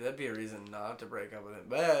hands. See, that'd be a reason not to break up with him,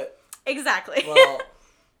 but... Exactly. Well,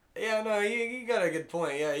 yeah, no, you got a good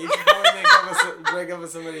point. Yeah, you should probably break up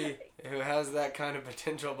with somebody who has that kind of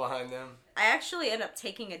potential behind them. I actually ended up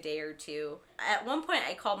taking a day or two. At one point,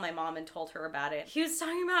 I called my mom and told her about it. He was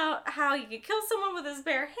talking about how he could kill someone with his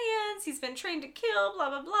bare hands. He's been trained to kill, blah,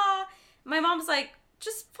 blah, blah. My mom's like,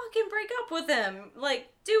 just fucking break up with him. Like,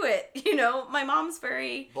 do it. You know, my mom's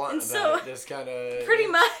very... blunt about it, just kind of... Pretty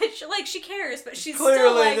much. Like, she cares, but she's clearly,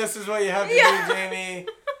 still like... this is what you have to do, Jamie.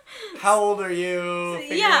 How old are you?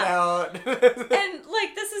 Figure it out. And,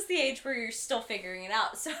 like, this is the age where you're still figuring it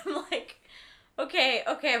out. So I'm like, okay,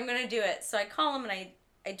 I'm gonna do it. So I call him and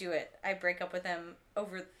I do it. I break up with him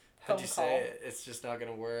over phone call. How'd you say it? It's just not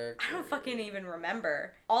gonna work? I don't fucking even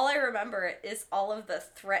remember. All I remember is all of the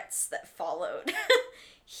threats that followed.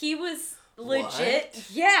 He was legit. What?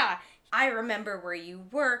 Yeah. I remember where you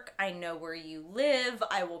work. I know where you live.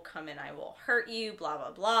 I will come and I will hurt you, blah,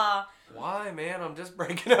 blah, blah. Why, man? I'm just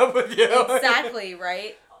breaking up with you. Exactly,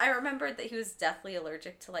 right? I remembered that he was deathly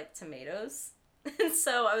allergic to, like, tomatoes. And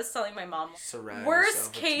so I was telling my mom,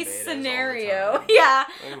 worst case scenario. Yeah,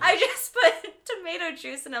 I just put tomato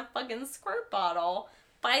juice in a fucking squirt bottle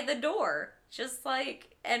by the door. Just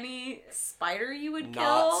like any spider you would kill.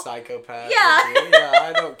 Not psychopath. Yeah. Yeah,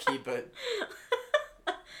 I don't keep it.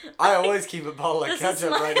 I always keep a bottle of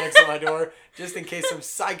ketchup right next to my door, just in case some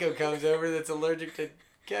psycho comes over that's allergic to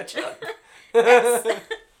ketchup.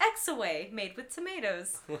 X-Away, made with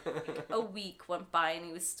tomatoes. A week went by and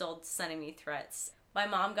he was still sending me threats. My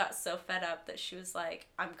mom got so fed up that she was like,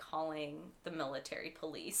 I'm calling the military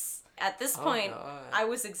police. At this point, I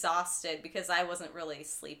was exhausted because I wasn't really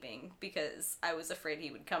sleeping because I was afraid he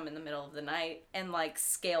would come in the middle of the night and, like,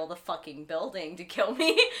 scale the fucking building to kill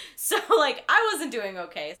me. So, like, I wasn't doing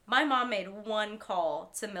okay. My mom made one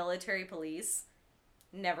call to military police.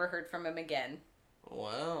 Never heard from him again.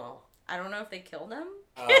 Wow. I don't know if they killed him.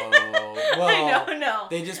 Oh, well, I don't know.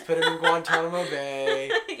 They just put him in Guantanamo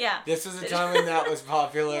Bay. Yeah. This was a time when that was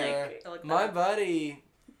popular. Like, my buddy,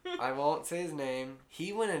 I won't say his name,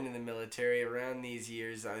 he went into the military around these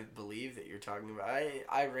years, I believe, that you're talking about.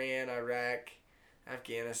 Iran, Iraq,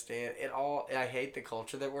 Afghanistan, I hate the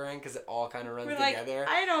culture that we're in because it all kind of runs together.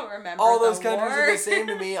 I don't remember all those countries are the same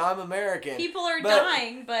to me. I'm American. People are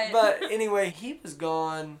dying, but... But anyway, he was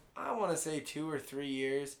gone, I want to say 2 or 3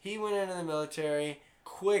 years. He went into the military,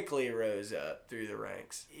 quickly rose up through the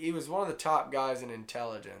ranks. He was one of the top guys in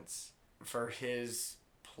intelligence for his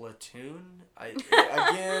platoon. I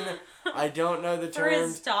don't know the terms. For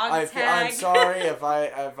his dog tag. I'm sorry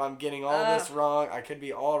if I'm getting all this wrong. I could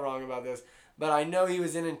be all wrong about this. But I know he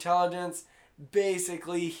was in intelligence.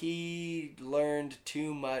 Basically, he learned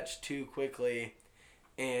too much too quickly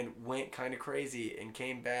and went kind of crazy and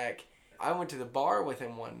came back. I went to the bar with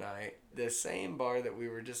him one night, the same bar that we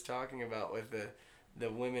were just talking about with the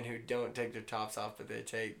women who don't take their tops off, but they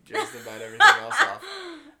take just about everything else off.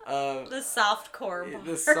 The softcore bar.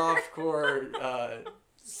 The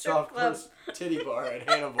softcore titty bar at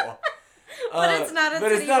Hannibal. But it's not a titty bar.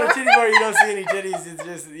 But it's not a titty bar. You don't see any titties. It's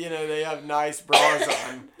just, they have nice bras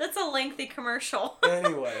on. That's a lengthy commercial.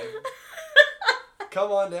 Anyway.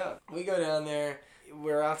 Come on down. We go down there.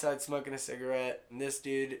 We're outside smoking a cigarette. And this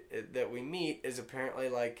dude that we meet is apparently,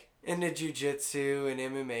 like, into jiu-jitsu and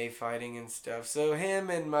MMA fighting and stuff. So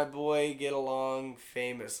him and my boy get along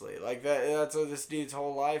famously. Like, that's this dude's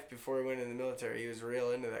whole life before he went in the military. He was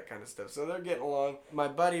real into that kind of stuff. So they're getting along. My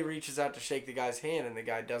buddy reaches out to shake the guy's hand, and the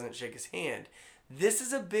guy doesn't shake his hand. This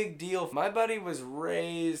is a big deal. My buddy was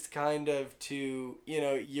raised kind of to,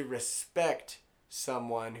 you respect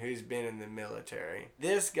someone who's been in the military.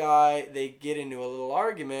 This guy, they get into a little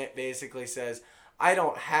argument, basically says, I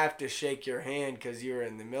don't have to shake your hand because you were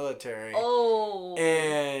in the military. Oh.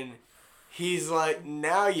 And he's like,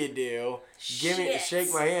 now you do.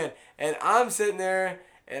 Shake my hand. And I'm sitting there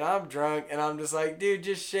and I'm drunk and I'm just like, dude,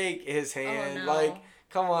 just shake his hand. Oh, no. Like,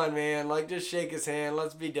 come on, man. Like, just shake his hand.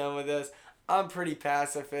 Let's be done with this. I'm pretty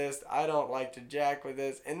pacifist. I don't like to jack with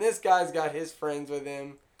this. And this guy's got his friends with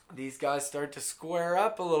him. These guys start to square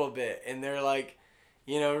up a little bit. And they're like,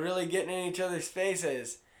 really getting in each other's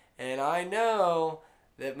faces. And I know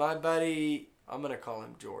that my buddy, I'm going to call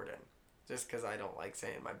him Jordan, just because I don't like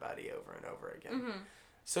saying my buddy over and over again. Mm-hmm.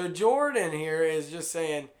 So Jordan here is just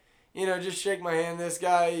saying, just shake my hand. This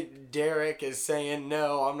guy, Derek, is saying,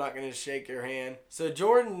 no, I'm not going to shake your hand. So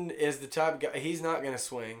Jordan is the type of guy, he's not going to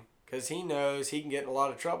swing, because he knows he can get in a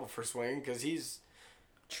lot of trouble for swinging, because he's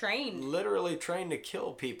literally trained to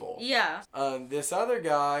kill people. Yeah. This other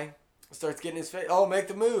guy starts getting his face. Oh, make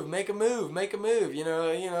a move. Going back and forth.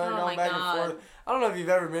 I don't know if you've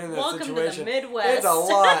ever been in that situation. Welcome to the Midwest. It's a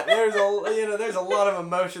lot. There's a lot of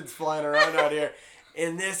emotions flying around out here.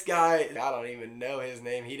 And this guy, I don't even know his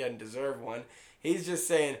name. He doesn't deserve one. He's just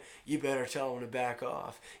saying, you better tell him to back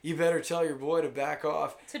off. You better tell your boy to back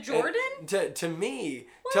off. To Jordan? To me.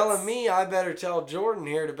 What? Telling me I better tell Jordan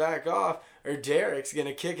here to back off or Derek's going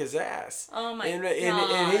to kick his ass. Oh my God.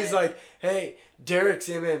 And he's like, hey, Derek's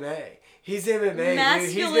MMA. He's MMA,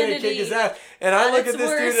 dude. He's going to kick his ass. And I look at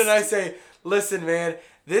this dude and I say, listen, man,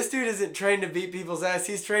 this dude isn't trained to beat people's ass.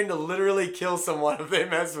 He's trained to literally kill someone if they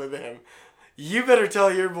mess with him. You better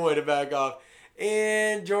tell your boy to back off.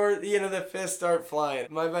 And Jordan, the fists start flying.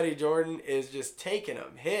 My buddy Jordan is just taking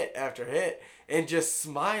them hit after hit and just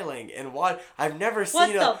smiling and I've never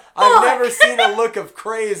seen a look of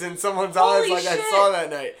craze in someone's eyes like I saw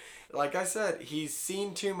that night. Like I said, he's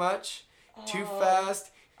seen too much, too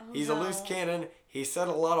fast. He's a loose cannon. he said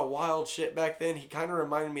a lot of wild shit back then. He kind of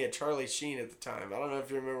reminded me of Charlie Sheen at the time. I don't know if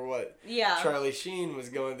you remember what Charlie Sheen was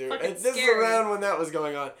going through. This is around when that was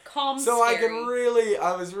going on. Calm, so scary.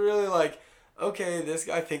 I was really like, okay, this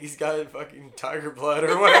guy think he's got fucking tiger blood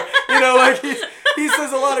or whatever. You know, like he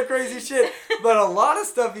says a lot of crazy shit. But a lot of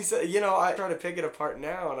stuff he said, you know, I try to pick it apart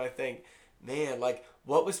now and I think, man, like,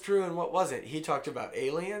 what was true and what wasn't? He talked about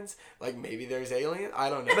aliens. Like, maybe there's aliens. I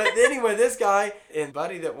don't know. But anyway, this guy, and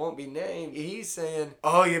buddy that won't be named, he's saying,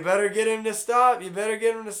 oh, you better get him to stop. You better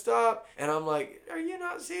get him to stop. And I'm like, are you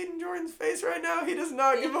not seeing Jordan's face right now? He does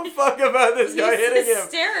not give a fuck about this guy hitting him.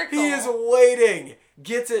 Hysterical. He is waiting.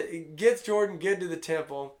 Gets Jordan good to the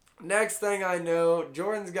temple. Next thing I know,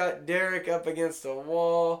 Jordan's got Derek up against a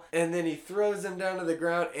wall, and then he throws him down to the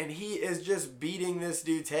ground, and he is just beating this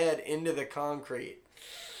dude's head into the concrete.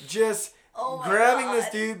 Just grabbing this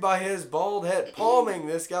dude by his bald head, palming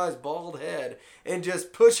this guy's bald head, and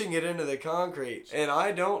just pushing it into the concrete. And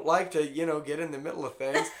I don't like to, you know, get in the middle of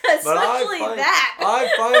things. Especially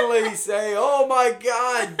I finally say, oh my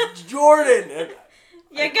God, Jordan! And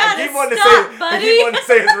you gotta buddy. I keep wanting to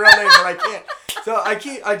say his real name, but I can't. So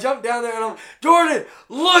I jump down there and I'm, Jordan,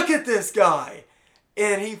 look at this guy.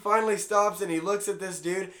 And he finally stops and he looks at this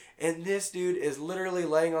dude, and this dude is literally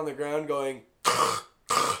laying on the ground going,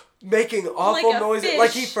 making awful noises. Fish.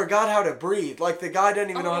 Like he forgot how to breathe. Like the guy doesn't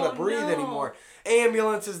even know how to breathe anymore.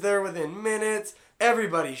 Ambulance is there within minutes.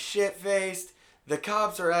 Everybody's shit-faced. The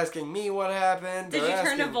cops are asking me what happened. Did you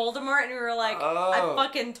turn to Voldemort and you were like, I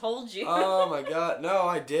fucking told you? Oh my God. No,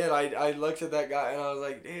 I did. I looked at that guy and I was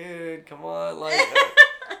like, dude, come on. Like,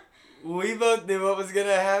 we both knew what was going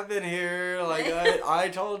to happen here. Like, I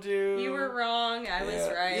told you. You were wrong. I was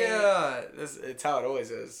right. Yeah. It's how it always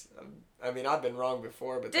is. I mean, I've been wrong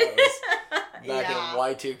before, but that was back in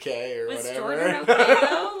Y2K or whatever. Was Jordan okay,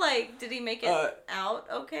 though? Like, did he make it out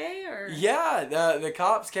okay? Or yeah, the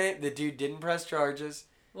cops came. The dude didn't press charges.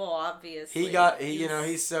 Well, obviously.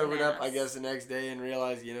 He sobered up, I guess, the next day and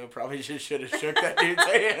realized, you know, probably just should have shook that dude's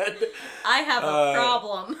hand. I have a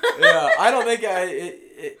problem. Yeah,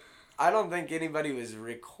 I don't think anybody was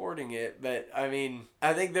recording it, but I mean,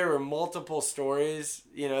 I think there were multiple stories.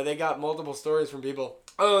 You know, they got multiple stories from people.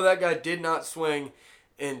 Oh, that guy did not swing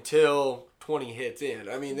until 20 hits in.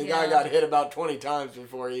 I mean, the guy got hit about 20 times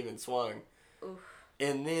before he even swung. Oof.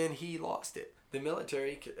 And then he lost it. The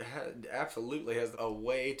military absolutely has a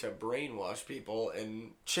way to brainwash people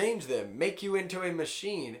and change them, make you into a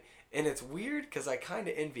machine. And it's weird because I kind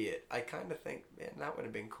of envy it. I kind of think, man, that would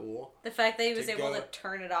have been cool. The fact that he was able to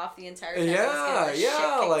turn it off the entire time.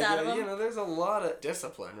 Yeah, like, you know, there's a lot of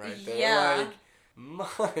discipline right there. Yeah. Like,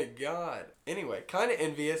 my God. Anyway, kind of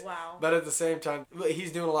envious. Wow. But at the same time,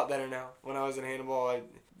 he's doing a lot better now. When I was in Hannibal,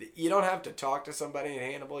 you don't have to talk to somebody in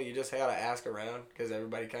Hannibal. You just got to ask around because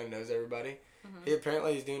everybody kind of knows everybody. Mm-hmm.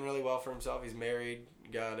 Apparently, he's doing really well for himself. He's married,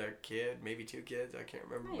 got a kid, maybe 2 kids. I can't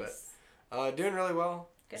remember. Nice. But doing really well.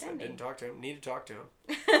 Good ending. Didn't talk to him. Need to talk to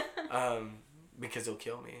him. Because he'll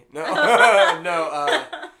kill me. No. No.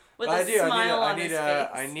 With a smile on his face.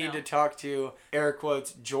 I need to talk to, air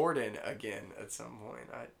quotes, Jordan again at some point.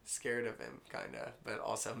 I'm scared of him, kind of, but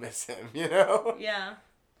also miss him, you know? Yeah.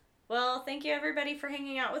 Well, thank you everybody for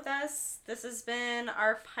hanging out with us. This has been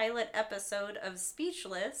our pilot episode of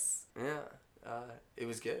Speechless. Yeah. It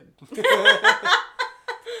was good.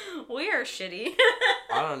 We are shitty.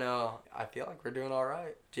 I don't know. I feel like we're doing all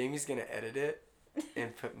right. Jamie's going to edit it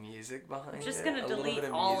and put music behind it. I'm just going to delete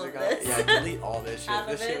all of this. Yeah, delete all this shit.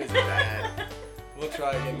 This shit was bad. We'll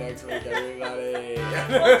try again next week, everybody.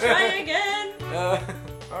 We'll try again.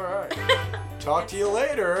 All right. Talk to you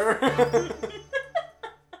later.